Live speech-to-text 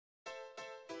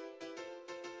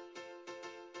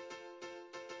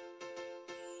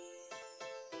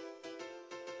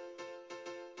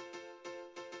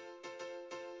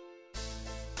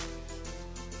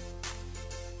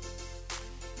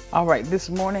All right, this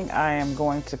morning I am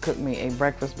going to cook me a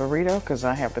breakfast burrito because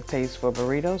I have the taste for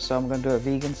burritos, so I'm going to do a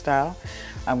vegan style.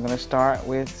 I'm going to start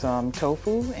with some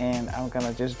tofu, and I'm going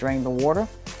to just drain the water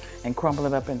and crumble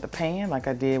it up in the pan like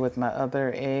I did with my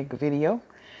other egg video.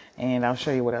 And I'll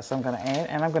show you what else I'm going to add.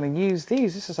 And I'm going to use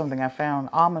these. This is something I found,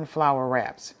 almond flour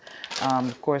wraps.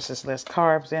 Of course, there's less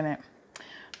carbs in it.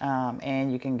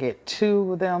 And you can get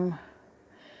 2 of them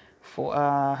for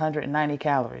 190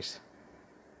 calories.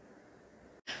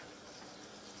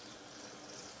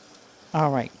 All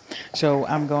right, so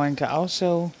I'm going to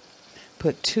also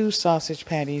put 2 sausage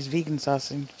patties, vegan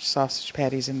sausage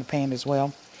patties in the pan as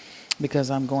well, because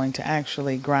I'm going to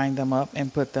actually grind them up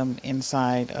and put them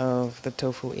inside of the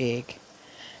tofu egg.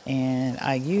 And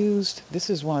I used, this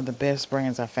is one of the best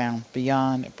brands I found,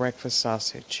 Beyond Breakfast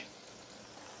Sausage.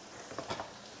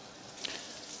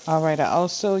 All right, I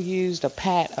also used a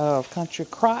pat of Country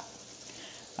Crock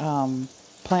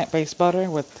plant-based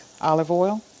butter with olive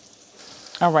oil.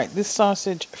 All right, this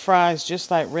sausage fries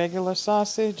just like regular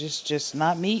sausage. It's just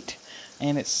not meat,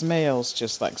 and it smells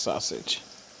just like sausage.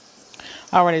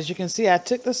 All right, as you can see, I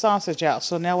took the sausage out.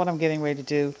 So now what I'm getting ready to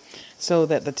do, so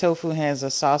that the tofu has a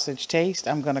sausage taste,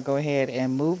 I'm going to go ahead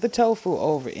and move the tofu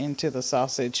over into the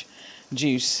sausage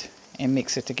juice and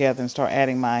mix it together and start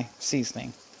adding my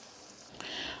seasoning.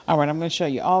 All right, I'm going to show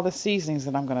you all the seasonings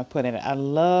that I'm going to put in it. I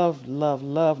love, love,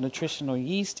 love nutritional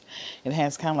yeast. It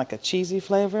has kind of like a cheesy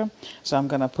flavor. So I'm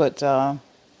going to put, I'm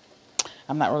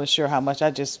not really sure how much.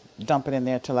 I just dump it in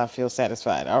there till I feel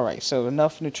satisfied. All right, so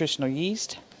enough nutritional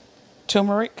yeast.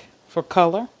 Turmeric for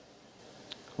color.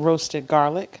 Roasted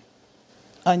garlic.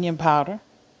 Onion powder.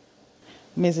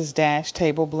 Mrs. Dash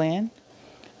table blend.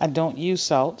 I don't use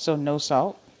salt, so no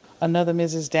salt. Another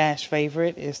Mrs. Dash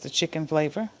favorite is the chicken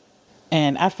flavor.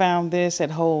 And I found this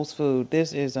at Whole Foods.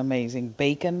 This is amazing.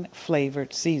 Bacon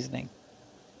flavored seasoning.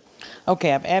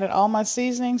 Okay, I've added all my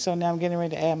seasoning, so now I'm getting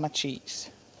ready to add my cheese.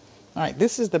 All right,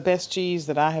 this is the best cheese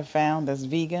that I have found that's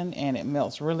vegan, and it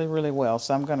melts really, really well.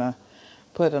 So I'm going to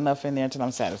put enough in there until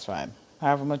I'm satisfied,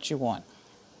 however much you want.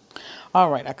 All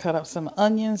right, I cut up some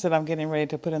onions that I'm getting ready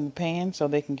to put in the pan so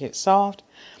they can get soft.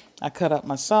 I cut up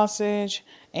my sausage,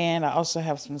 and I also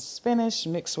have some spinach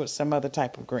mixed with some other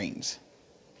type of greens.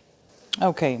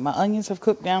 Okay, my onions have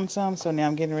cooked down some, so now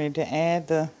I'm getting ready to add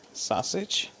the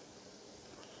sausage.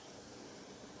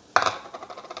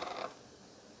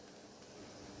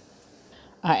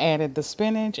 I added the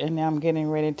spinach, and now I'm getting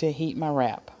ready to heat my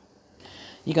wrap.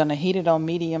 You're going to heat it on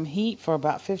medium heat for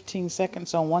about 15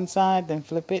 seconds on one side, then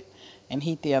flip it and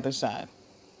heat the other side.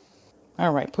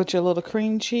 All right, put your little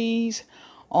cream cheese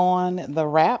on the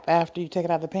wrap after you take it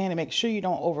out of the pan, and make sure you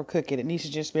don't overcook it. It needs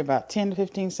to just be about 10 to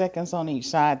 15 seconds on each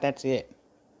side. That's it.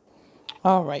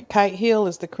 All right, Kite Hill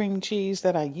is the cream cheese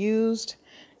that I used.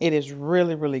 It is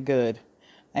really, really good.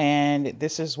 And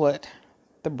this is what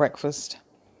the breakfast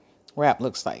wrap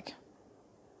looks like.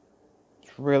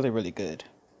 It's really, really good.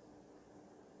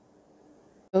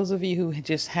 Those of you who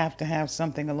just have to have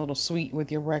something a little sweet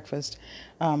with your breakfast,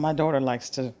 my daughter likes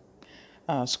to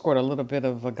squirt a little bit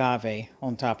of agave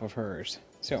on top of hers.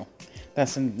 So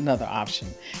that's another option.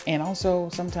 And also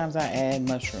sometimes I add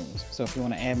mushrooms. So if you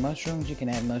want to add mushrooms, you can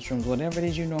add mushrooms. Whatever it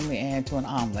is you normally add to an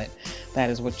omelet, that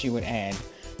is what you would add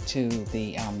to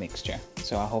the mixture.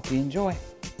 So I hope you enjoy.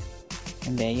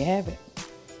 And there you have it.